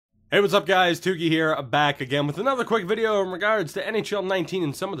Hey, what's up guys? Tuki here, back again with another quick video in regards to NHL 19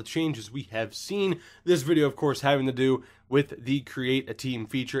 and some of the changes we have seen. This video, of course, having to do with the Create a Team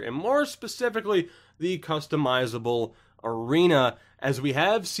feature, and more specifically, the customizable arena, as we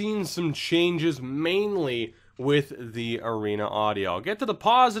have seen some changes mainly with the arena audio. I'll get to the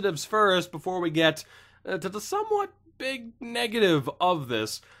positives first before we get to the somewhat big negative of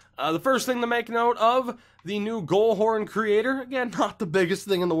this. The first thing to make note of, the new goal horn creator. Again, not the biggest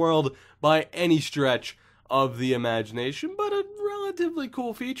thing in the world by any stretch of the imagination, but a relatively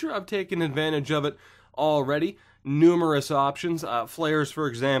cool feature. I've taken advantage of it already. Numerous options. Flares, for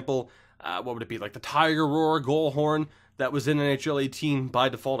example, what would it be, like the Tiger Roar goal horn that was in NHL 18 by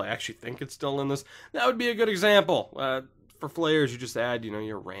default. I actually think it's still in this. That would be a good example. For flares, you just add,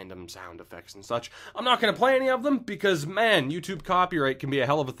 your random sound effects and such. I'm not going to play any of them because, man, YouTube copyright can be a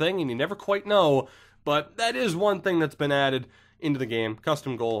hell of a thing and you never quite know. But that is one thing that's been added into the game.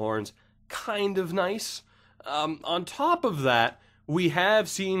 Custom goal horns. Kind of nice. On top of that, we have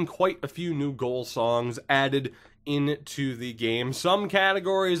seen quite a few new goal songs added into the game. Some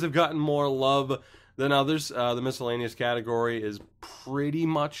categories have gotten more love than others. The miscellaneous category is pretty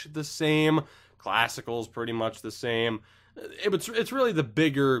much the same. Classical is pretty much the same. It's really the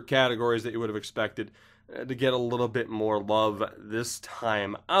bigger categories that you would have expected to get a little bit more love this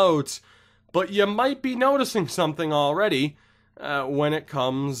time out. But you might be noticing something already when it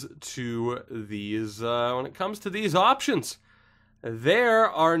comes to these options.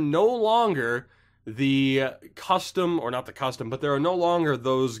 There are no longer the custom, or not the custom, but there are no longer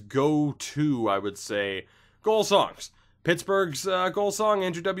those go-to, I would say, goal songs. Pittsburgh's goal song,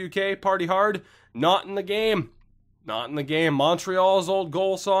 Andrew WK, Party Hard, not in the game. Not in the game. Montreal's old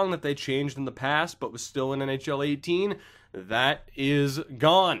goal song that they changed in the past but was still in NHL 18, that is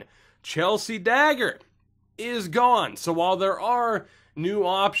gone. Chelsea Dagger is gone. So while there are new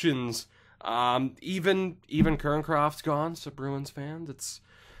options, even Kerncroft's gone, so Bruins fans,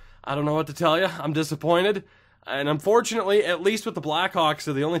 I don't know what to tell you. I'm disappointed. And unfortunately, at least with the Blackhawks,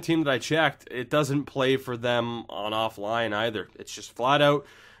 they're the only team that I checked, it doesn't play for them on offline either. It's just flat out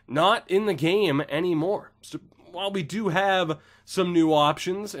not in the game anymore. So while we do have some new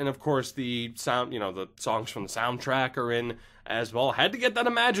options, and of course the sound, the songs from the soundtrack are in as well. Had to get that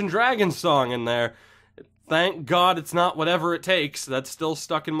Imagine Dragons song in there. Thank God it's not Whatever It Takes. That's still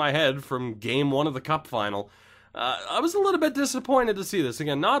stuck in my head from Game 1 of the Cup Final. I was a little bit disappointed to see this.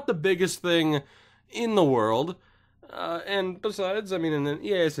 Again, not the biggest thing in the world. And besides, in an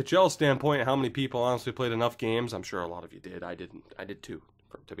EASHL standpoint, how many people honestly played enough games? I'm sure a lot of you did. I didn't. I did too,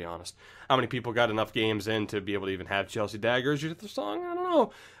 to be honest. How many people got enough games in to be able to even have Chelsea Dagger as the song? I don't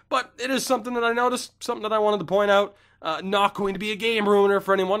know. But it is something that I noticed, something that I wanted to point out. Not going to be a game ruiner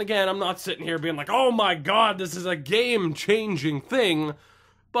for anyone. Again, I'm not sitting here being like, oh my God, this is a game-changing thing.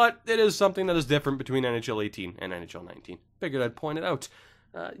 But it is something that is different between NHL 18 and NHL 19. Figured I'd point it out.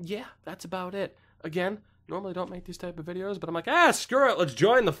 Yeah, that's about it. Again, normally don't make these type of videos, but I'm like, screw it, let's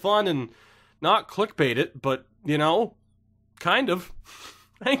join the fun and not clickbait it, but, kind of.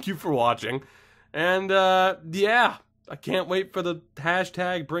 Thank you for watching. And, yeah, I can't wait for the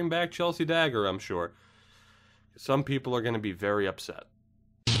hashtag Bring Back Chelsea Dagger, I'm sure. Some people are going to be very upset.